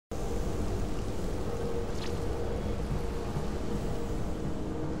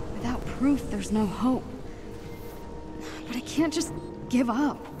proof there's no hope. But I can't just give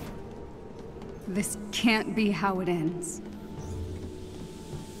up. This can't be how it ends.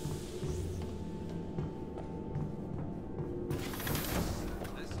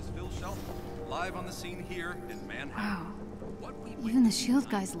 Live on the scene here in Manhattan. Wow. Even the S.H.I.E.L.D.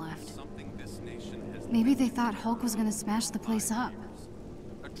 guys left. Maybe they thought Hulk was gonna smash the place up.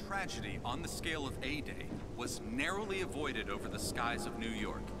 A tragedy on the scale of A-Day was narrowly avoided over the skies of New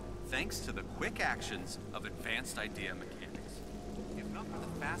York, thanks to the quick actions of advanced idea mechanics. If not for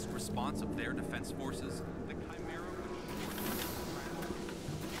the fast response of their defense forces, the Chimera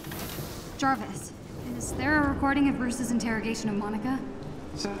would... Jarvis, is there a recording of Bruce's interrogation of Monica?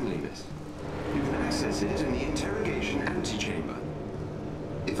 Certainly, miss. You can access it in the interrogation antechamber.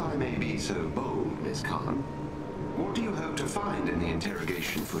 If I may be so bold, Miss Khan, what do you hope to find in the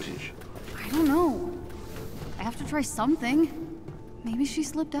interrogation footage? I don't know. I have to try something. Maybe she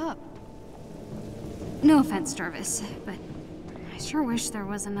slipped up. No offense, Jarvis, but I sure wish there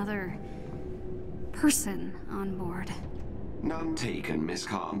was another person on board. None taken, Miss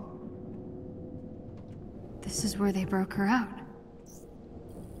Khan. This is where they broke her out.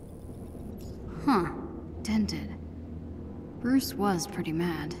 Huh. Dented. Bruce was pretty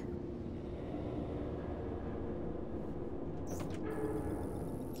mad.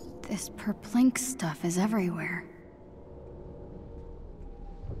 This perplink stuff is everywhere.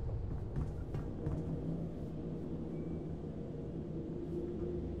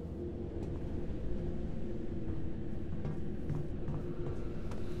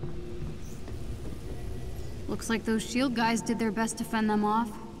 Looks like those S.H.I.E.L.D. guys did their best to fend them off.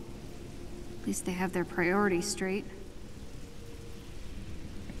 At least they have their priorities straight.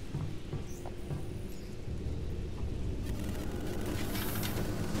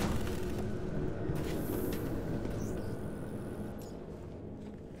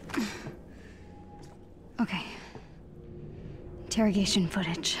 Okay. Interrogation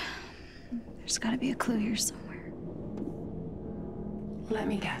footage. There's gotta be a clue here somewhere. Let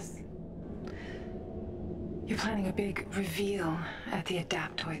me guess. You're planning a big reveal at the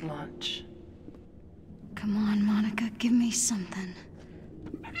Adaptoid launch. Come on, Monica, give me something.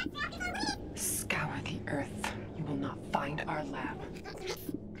 Scour the Earth. You will not find our lab.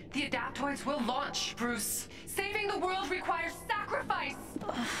 The Adaptoids will launch, Bruce. Saving the world requires sacrifice!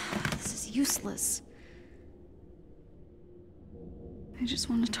 This is useless. I just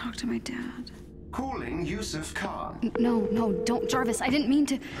want to talk to my dad. Calling Yusuf Khan. No, don't, Jarvis. I didn't mean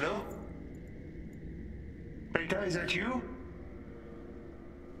to. Hello? Beta, is that you?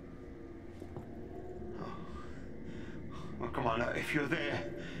 Oh, come on, if you're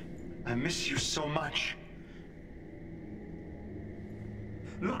there, I miss you so much.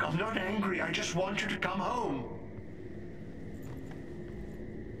 Look, I'm not angry, I just want you to come home.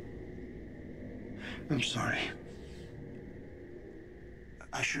 I'm sorry.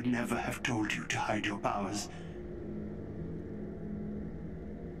 I should never have told you to hide your powers.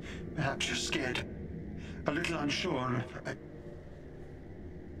 Perhaps you're scared, a little unsure.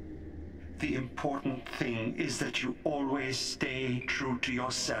 The important thing is that you always stay true to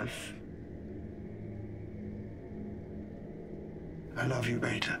yourself. I love you,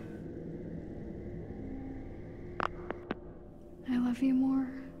 Beta. I love you more.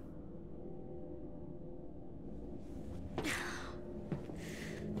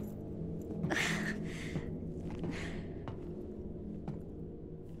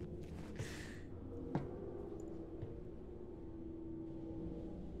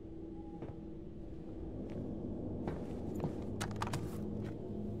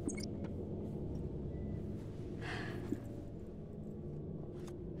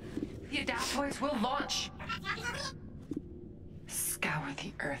 The Adaptoids will launch! Scour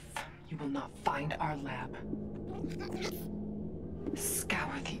the Earth. You will not find our lab.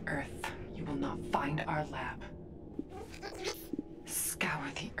 Scour the Earth. You will not find our lab. Scour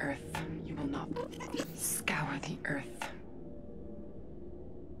the Earth. You will not... Scour the Earth.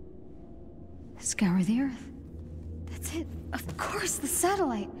 Scour the Earth. That's it. Of course, the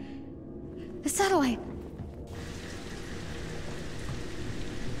satellite. The satellite.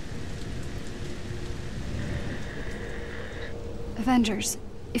 Avengers,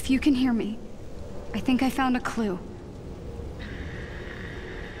 if you can hear me, I think I found a clue.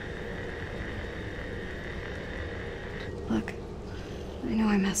 Look, I know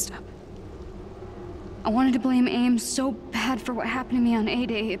I messed up. I wanted to blame AIM so bad for what happened to me on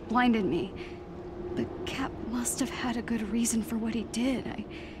A-Day, it blinded me. But Cap must have had a good reason for what he did.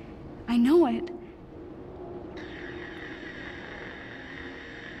 I know it.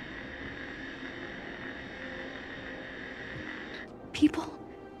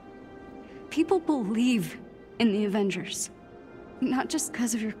 People believe in the Avengers. Not just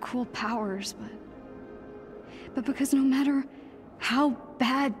because of your cool powers, but because no matter how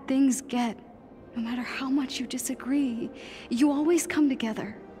bad things get, no matter how much you disagree, you always come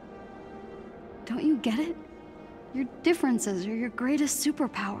together. Don't you get it? Your differences are your greatest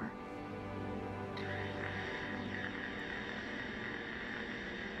superpower.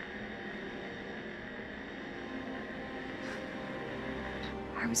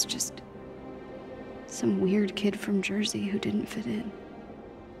 I was just some weird kid from Jersey who didn't fit in.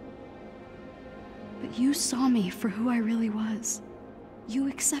 But you saw me for who I really was. You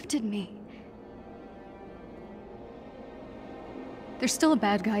accepted me. There's still a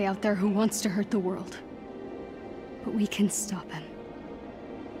bad guy out there who wants to hurt the world. But we can stop him.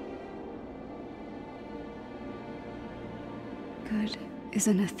 Good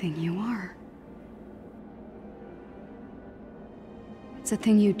isn't a thing you are. It's a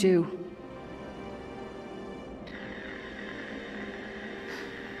thing you do.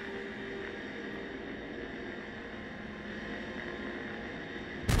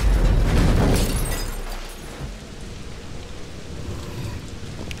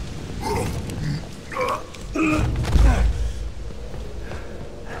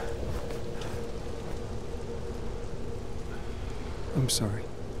 I'm sorry.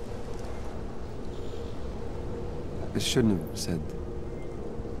 I shouldn't have said.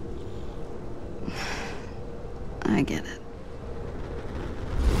 I get it.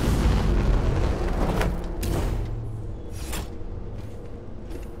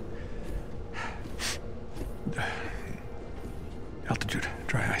 Altitude,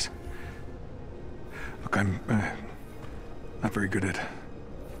 dry eyes. Look, I'm not very good at.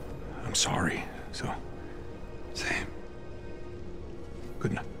 I'm sorry, so. Same.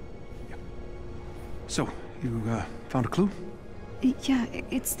 Good enough. Yeah. So, you found a clue? Yeah,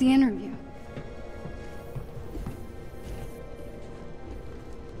 it's the interview.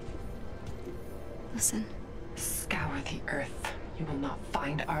 Listen. Scour the Earth. You will not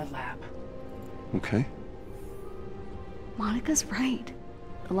find our lab. Okay. Monica's right.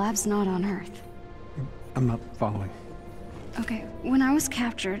 The lab's not on Earth. I'm not following. Okay, when I was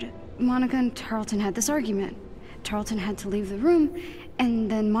captured, Monica and Tarleton had this argument. Tarleton had to leave the room, and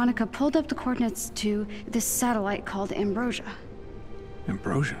then Monica pulled up the coordinates to this satellite called Ambrosia.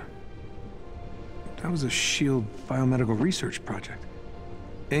 Ambrosia? That was a SHIELD biomedical research project.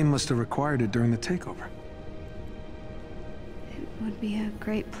 AIM must have required it during the takeover. It would be a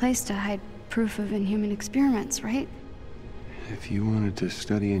great place to hide proof of inhuman experiments, right? If you wanted to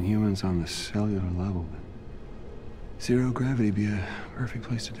study Inhumans on the cellular level, then zero gravity would be a perfect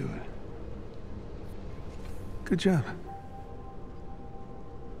place to do it. Good job.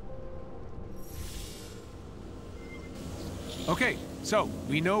 Okay, so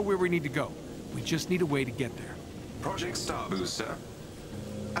we know where we need to go. We just need a way to get there. Project Starboost, sir.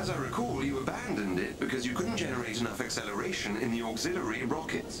 As I recall, you abandoned it because you couldn't generate enough acceleration in the auxiliary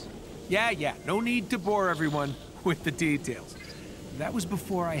rockets. Yeah, no need to bore everyone with the details. That was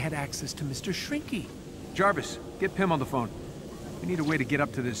before I had access to Mr. Shrinky. Jarvis, get Pym on the phone. We need a way to get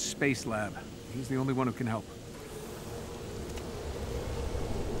up to this space lab. He's the only one who can help.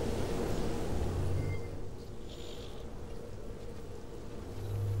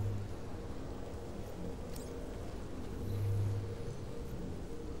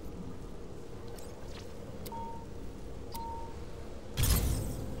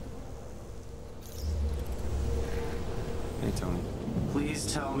 Hey, Tony.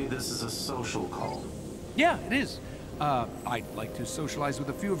 Please tell me this is a social call. Yeah, it is. I'd like to socialize with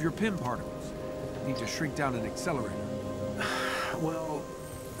a few of your Pym particles. Need to shrink down an accelerator. Well,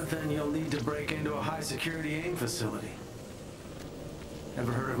 then you'll need to break into a high-security AIM facility.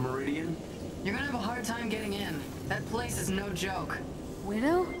 Ever heard of Meridian? You're gonna have a hard time getting in. That place is no joke.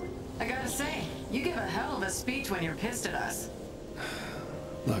 Widow? I gotta say, you give a hell of a speech when you're pissed at us.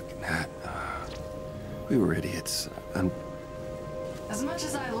 Look, Nat, we were idiots. As much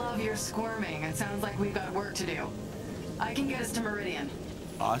as I love your squirming, it sounds like we've got work to do. I can get us to Meridian.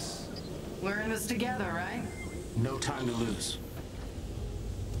 Us? We're in this together, right? No time to lose.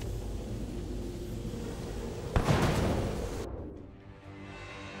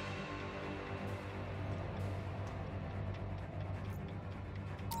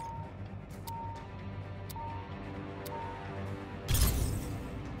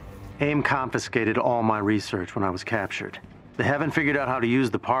 AIM confiscated all my research when I was captured. They haven't figured out how to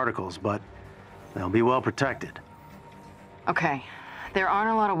use the particles, but they'll be well protected. Okay, there aren't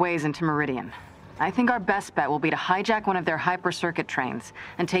a lot of ways into Meridian. I think our best bet will be to hijack one of their hyper-circuit trains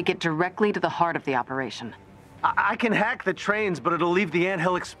and take it directly to the heart of the operation. I can hack the trains, but it'll leave the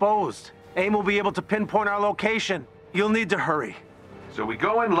anthill exposed. AIM will be able to pinpoint our location. You'll need to hurry. So we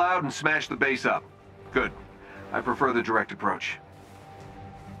go in loud and smash the base up. Good. I prefer the direct approach.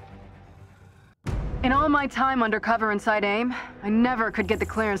 In all my time undercover inside AIM, I never could get the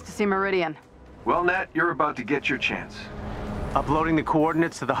clearance to see Meridian. Well, Nat, you're about to get your chance. Uploading the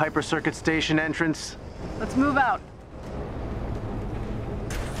coordinates to the hyper-circuit station entrance. Let's move out.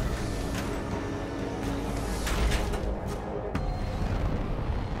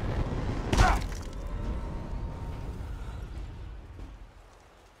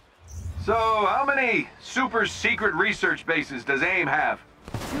 So, how many super secret research bases does AIM have?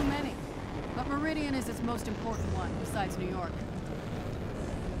 Too many. But Meridian is its most important one, besides New York.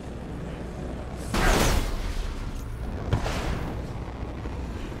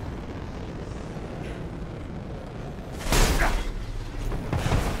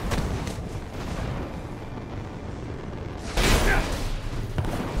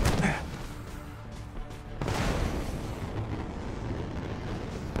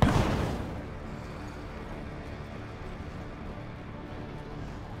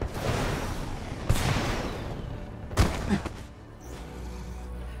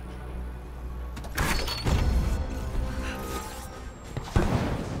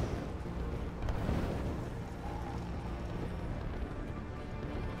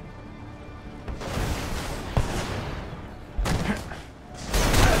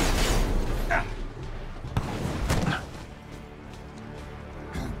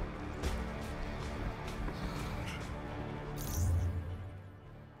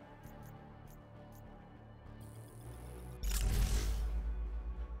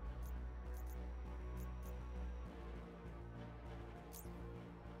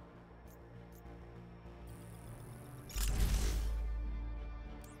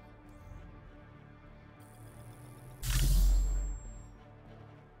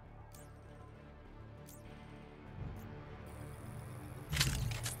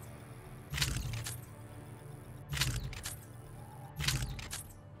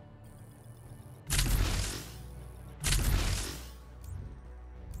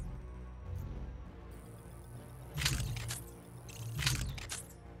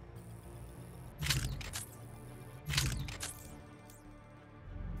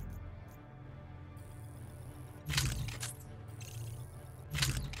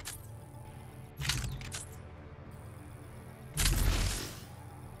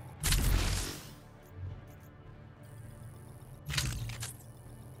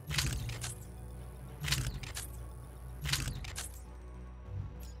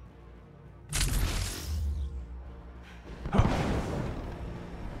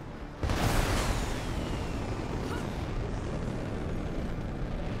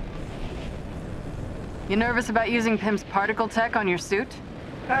 You nervous about using Pym's particle tech on your suit?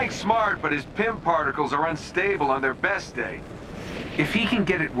 Hank's smart, but his PIM particles are unstable on their best day. If he can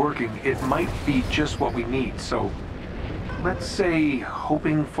get it working, it might be just what we need, so let's say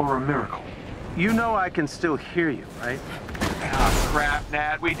hoping for a miracle. You know I can still hear you, right? Ah, crap,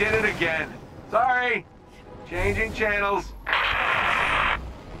 Nat. We did it again. Sorry. Changing channels.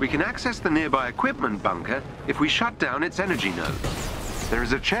 We can access the nearby equipment bunker if we shut down its energy node. There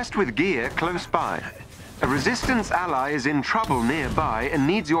is a chest with gear close by. A resistance ally is in trouble nearby and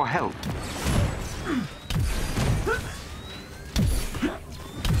needs your help.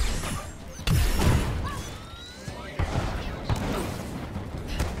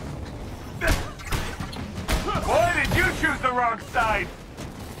 Boy, did you choose the wrong side!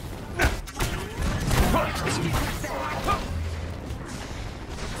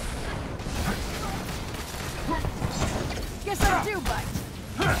 Guess I do bite.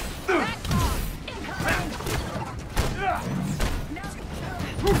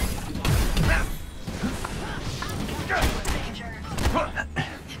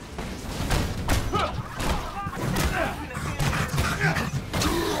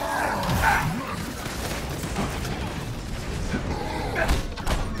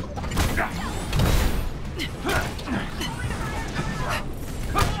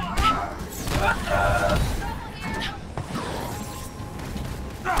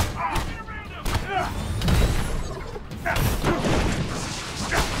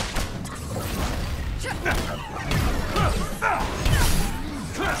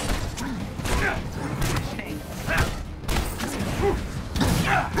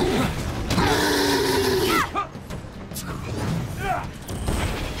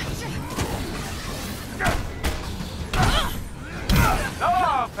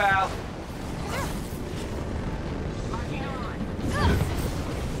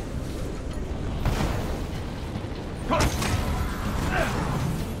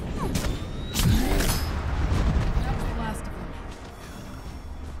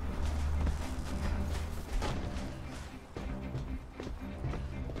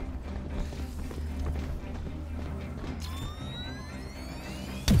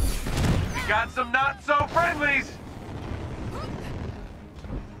 got some not-so-friendlies!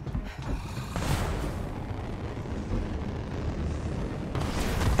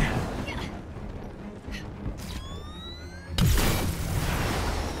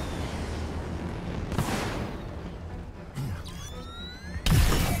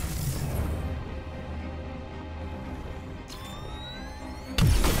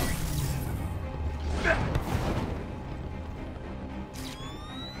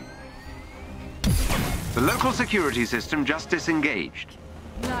 The local security system just disengaged.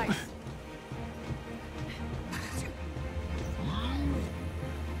 Nice.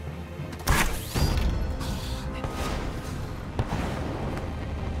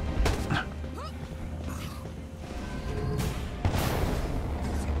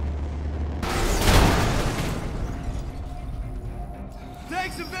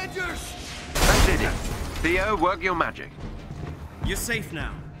 Thanks, Avengers! That did it. Theo, work your magic. You're safe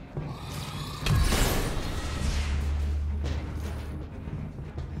now.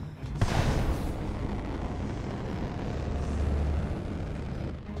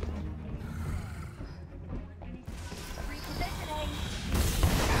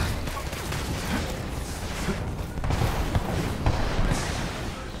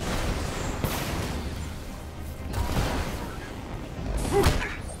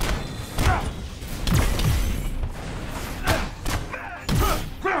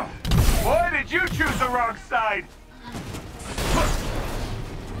 Boy, did you choose the wrong side!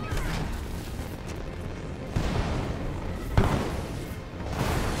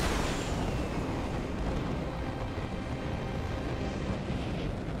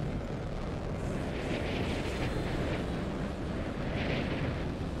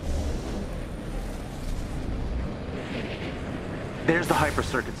 There's the hyper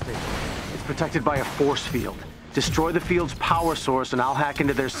circuit station. It's protected by a force field. Destroy the field's power source and I'll hack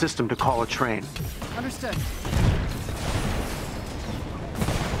into their system to call a train. Understood.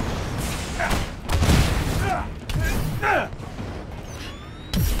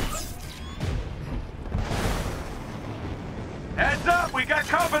 Heads up, we got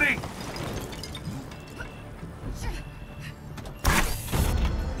company!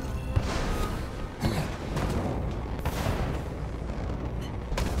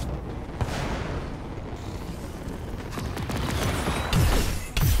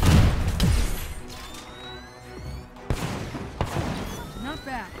 Not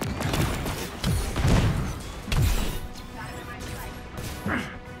bad.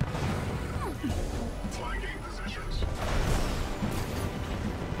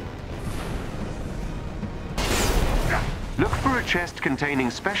 Look for a chest containing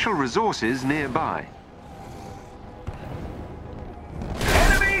special resources nearby.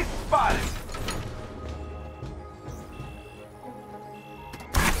 Enemy spotted!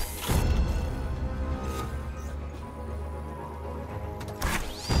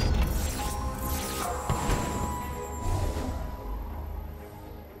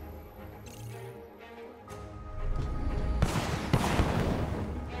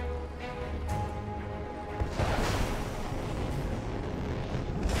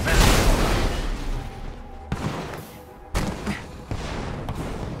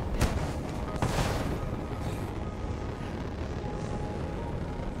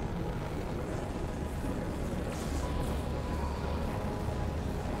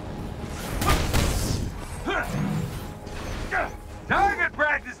 Target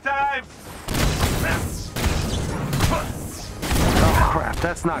practice time! Oh crap,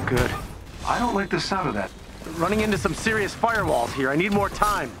 that's not good. I don't like the sound of that. Running into some serious firewalls here. I need more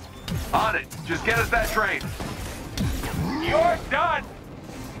time. On it. Just get us that train. You're done!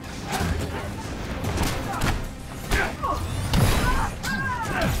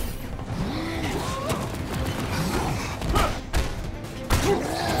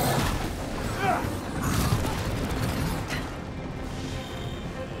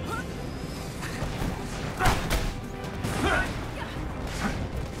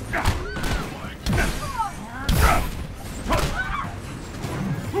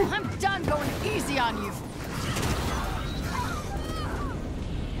 I'm done going easy on you.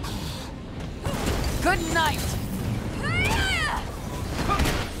 Good night.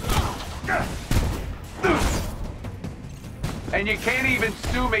 And you can't even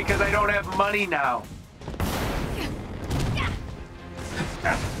sue me because I don't have money now.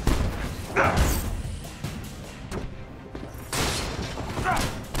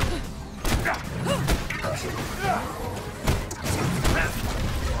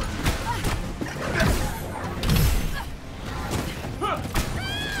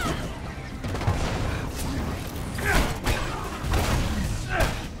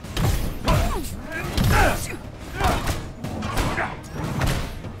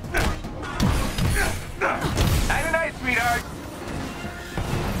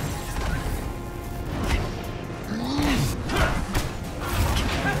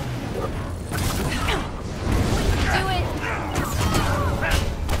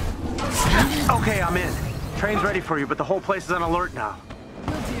 Everything's ready for you, but the whole place is on alert now.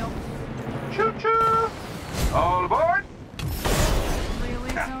 Good deal. Choo-choo! All aboard! Really,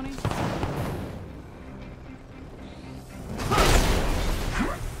 Tony?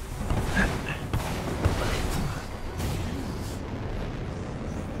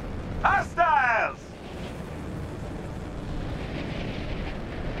 Hostiles!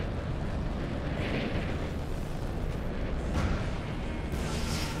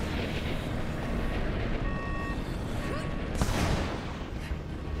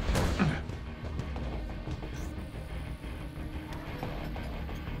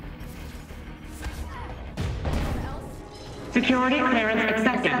 Security clearance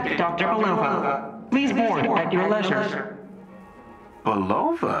accepted, Dr. Belova. Please board at your leisure.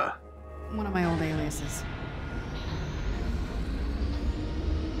 Belova? One of my old aliases.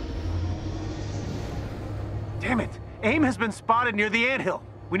 Damn it! AIM has been spotted near the anthill.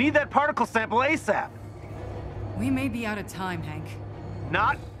 We need that particle sample ASAP. We may be out of time, Hank.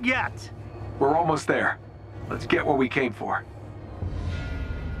 Not yet. We're almost there. Let's get what we came for.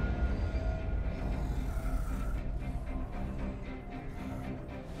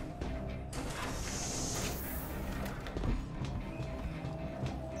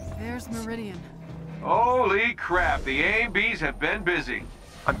 There's Meridian. Holy crap, the AIM-Bs have been busy.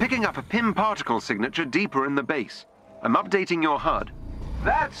 I'm picking up a PIM particle signature deeper in the base. I'm updating your HUD.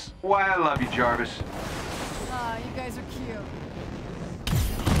 That's why I love you, Jarvis. Ah, you guys are cute.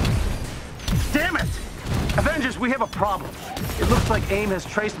 Damn it! Avengers, we have a problem. It looks like AIM has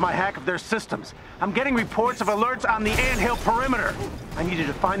traced my hack of their systems. I'm getting reports of alerts on the anthill perimeter. I need you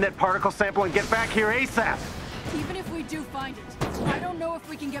to find that particle sample and get back here ASAP. Even if we do find it, I don't know if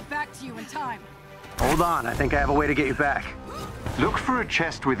we can get back to you in time. Hold on, I think I have a way to get you back. Look for a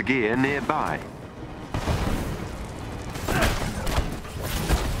chest with gear nearby.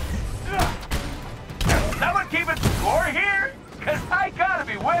 Someone keeping score here? Cause I gotta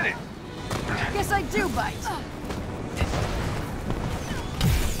be winning. Guess I do bite.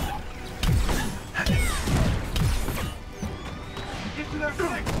 Get to their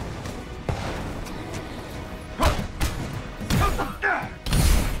flank.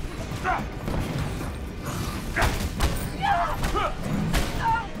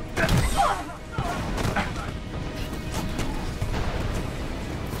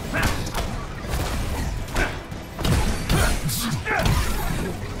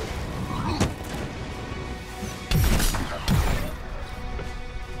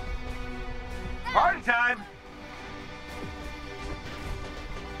 Party time!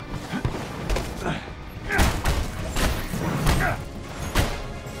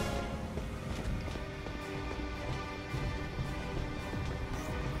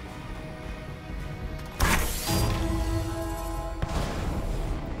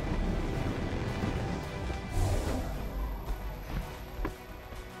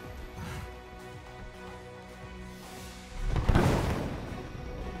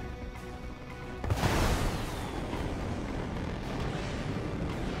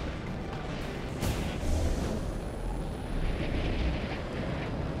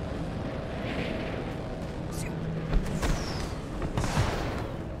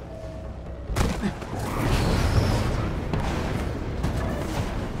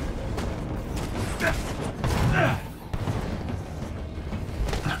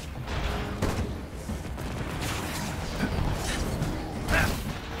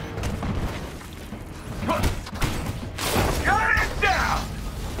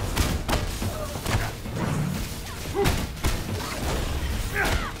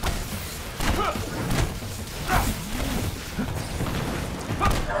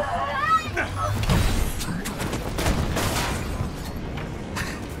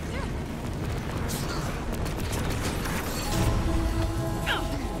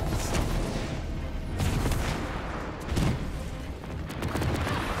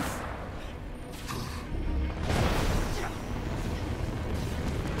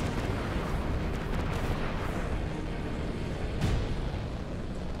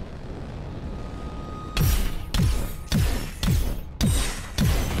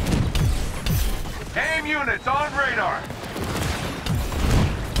 AIM units on radar.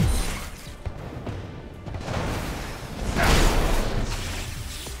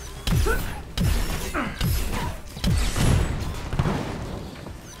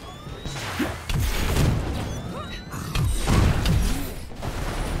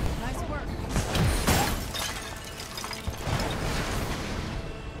 Nice work.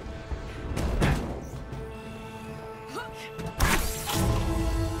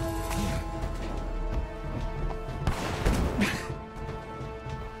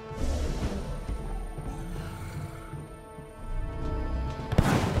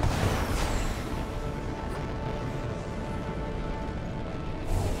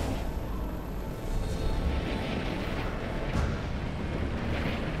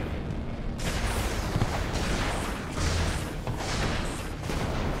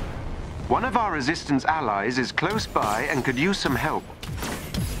 One of our resistance allies is close by and could use some help.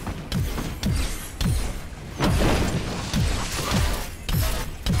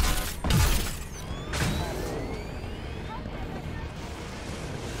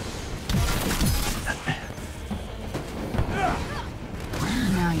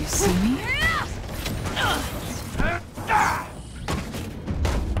 Now you see me?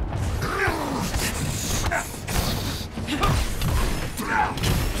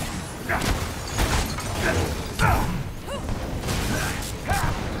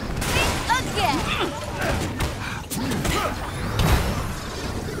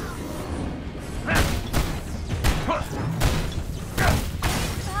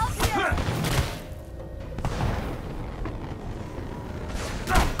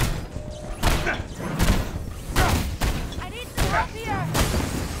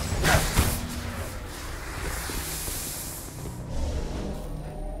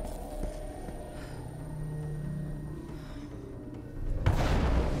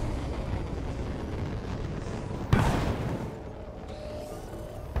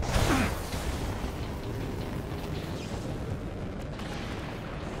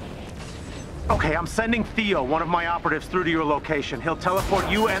 Okay, I'm sending Theo, one of my operatives, through to your location. He'll teleport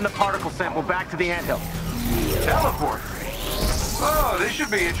you and the particle sample back to the anthill. Teleport? Oh, this should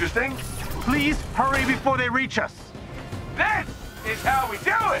be interesting. Please hurry before they reach us. This is how we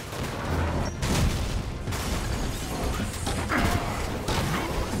do it!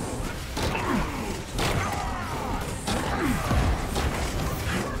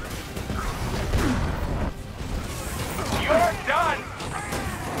 You're done!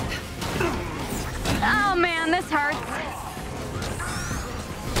 Oh man, this hurts.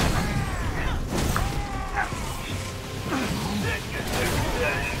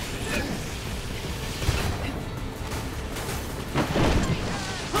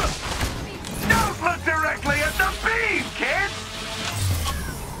 Don't look directly at the beam, kid!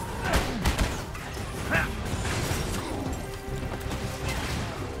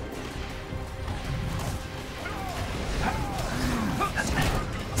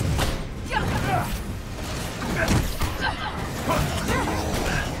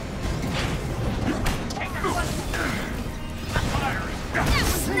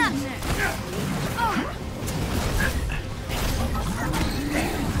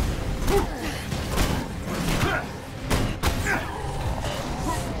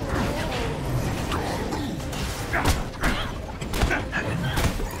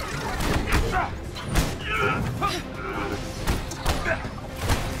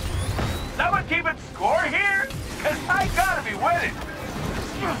 Someone keeping score here? Cause I gotta be winning.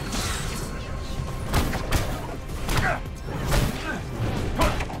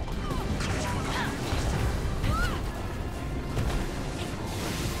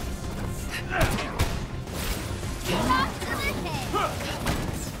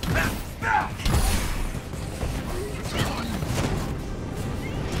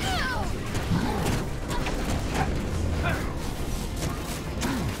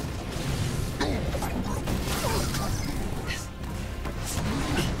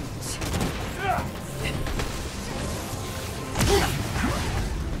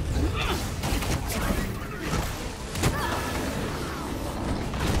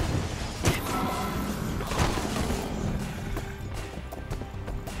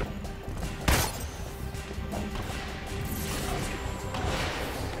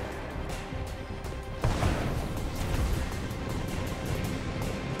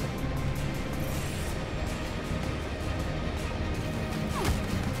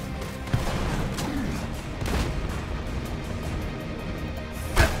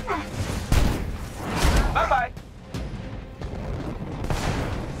 Bye-bye.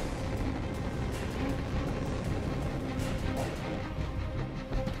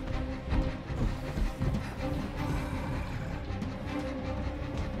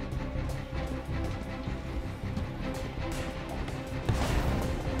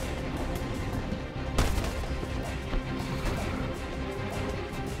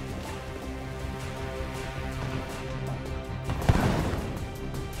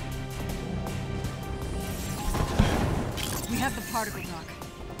 We have the particle dock.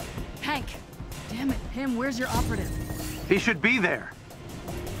 Hank! Damn it, Pym, where's your operative? He should be there.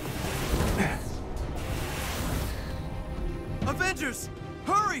 Avengers!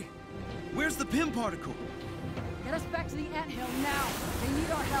 Hurry! Where's the Pym particle? Get us back to the anthill now. They need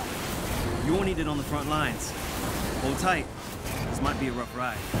our help. You won't need it on the front lines. Hold tight. This might be a rough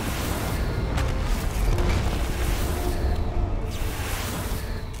ride.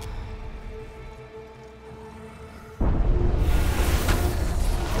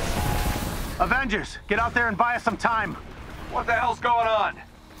 Avengers, get out there and buy us some time. What the hell's going on?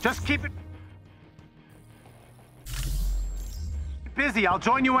 Just keep it busy. I'll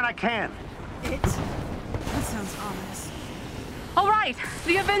join you when I can. That sounds ominous. All right,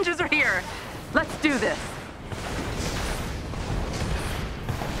 the Avengers are here. Let's do this.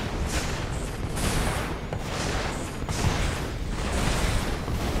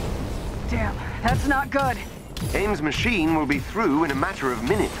 Damn, that's not good. AIM's machine will be through in a matter of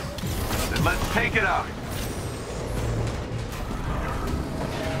minutes. Then let's take it out.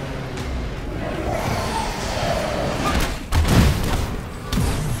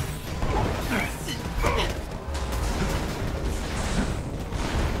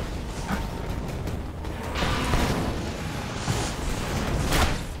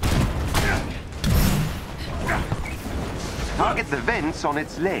 Target the vents on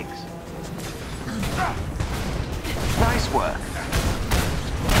its legs. Nice work.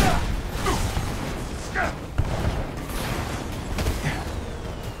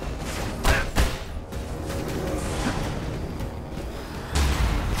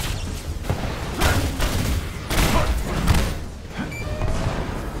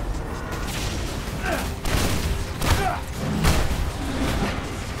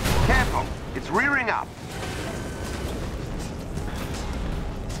 Careful, it's rearing up.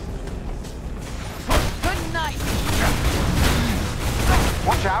 Good night.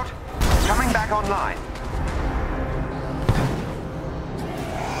 Watch out! Coming back online.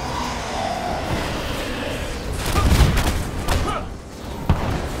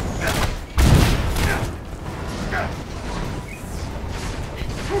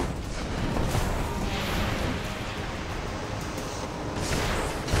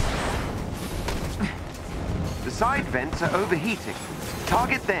 The side vents are overheating.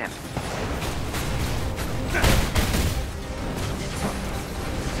 Target them.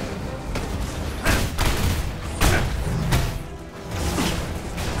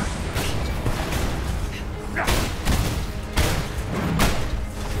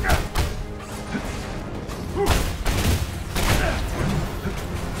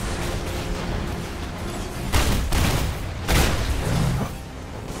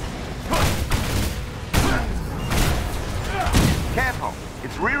 Careful,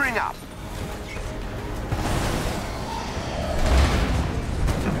 it's rearing up.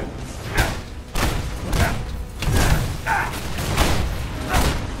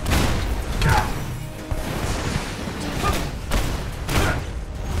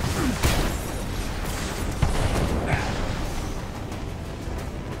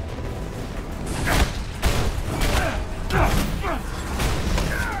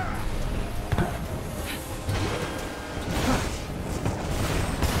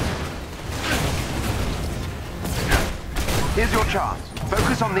 Here's your chance.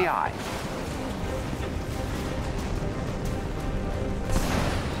 Focus on the eye.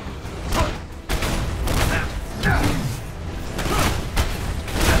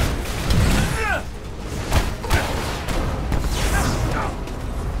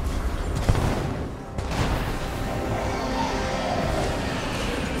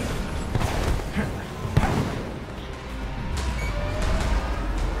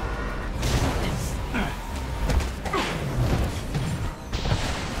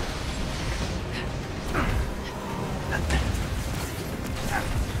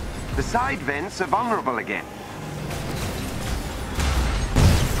 The side vents are vulnerable again.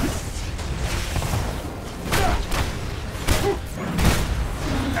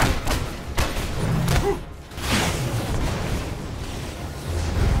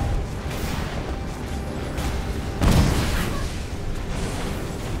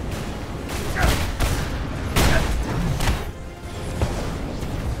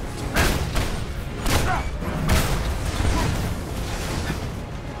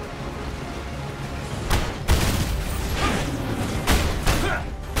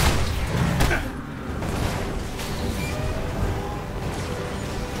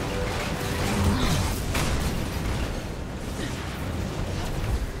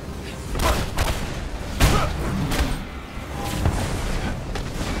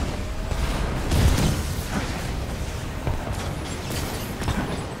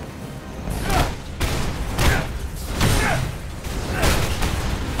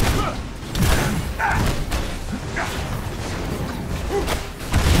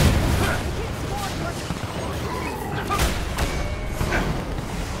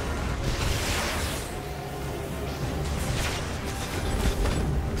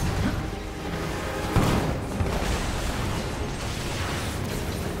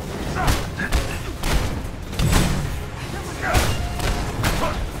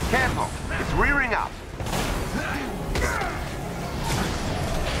 Careful, it's rearing up.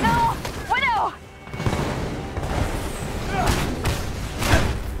 No! Widow!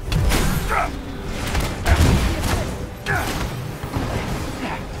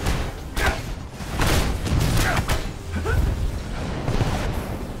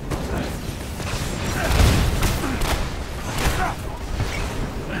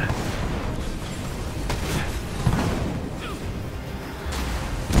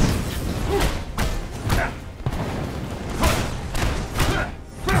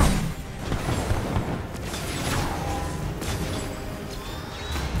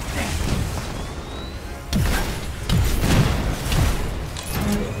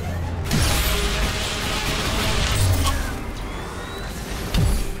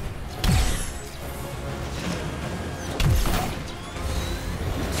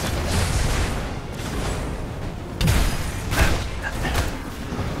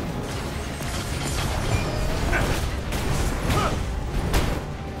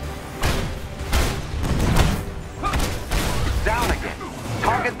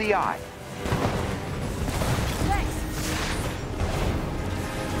 The eye.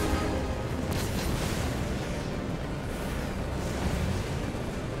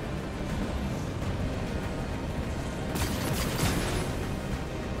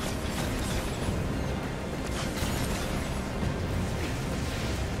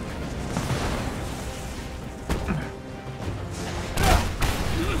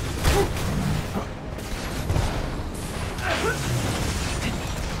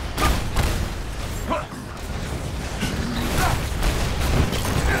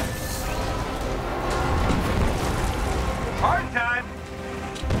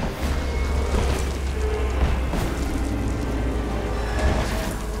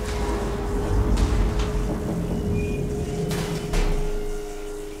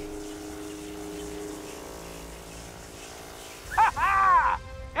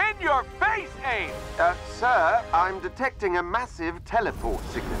 Sir, I'm detecting a massive teleport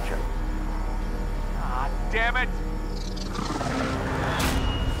signature. Ah, damn it!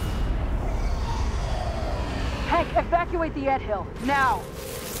 Hank, evacuate the Ed Hill, now!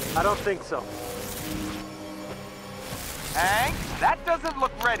 I don't think so. Hank, that doesn't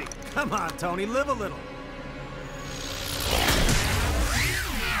look ready. Come on, Tony, live a little.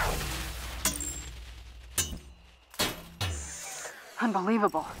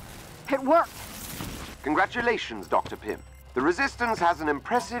 Unbelievable. It worked! Congratulations, Dr. Pym. The Resistance has an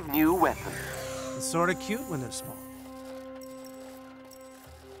impressive new weapon. It's sort of cute when they're small.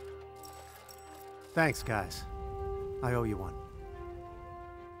 Thanks, guys. I owe you one.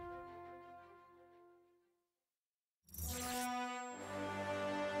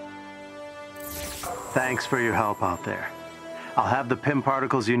 Thanks for your help out there. I'll have the Pym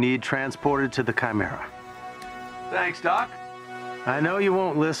particles you need transported to the Chimera. Thanks, Doc. I know you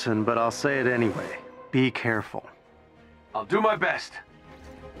won't listen, but I'll say it anyway. Be careful. I'll do my best.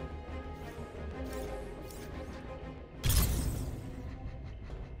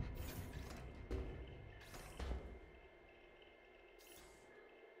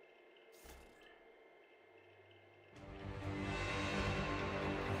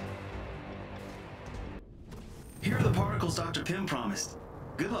 Here are the particles Dr. Pym promised.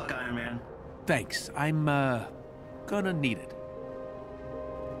 Good luck, Iron Man. Thanks. I'm, gonna need it.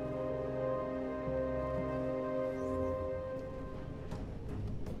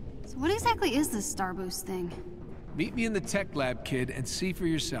 So what exactly is this Star Boost thing? Meet me in the tech lab, kid, and see for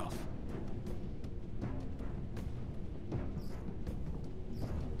yourself.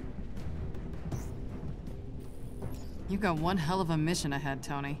 You got one hell of a mission ahead,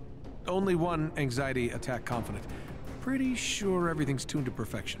 Tony. Only one anxiety attack confident. Pretty sure everything's tuned to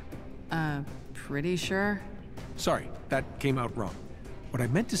perfection. Pretty sure? Sorry, that came out wrong. What I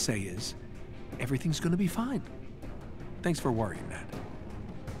meant to say is, everything's gonna be fine. Thanks for worrying, Nat.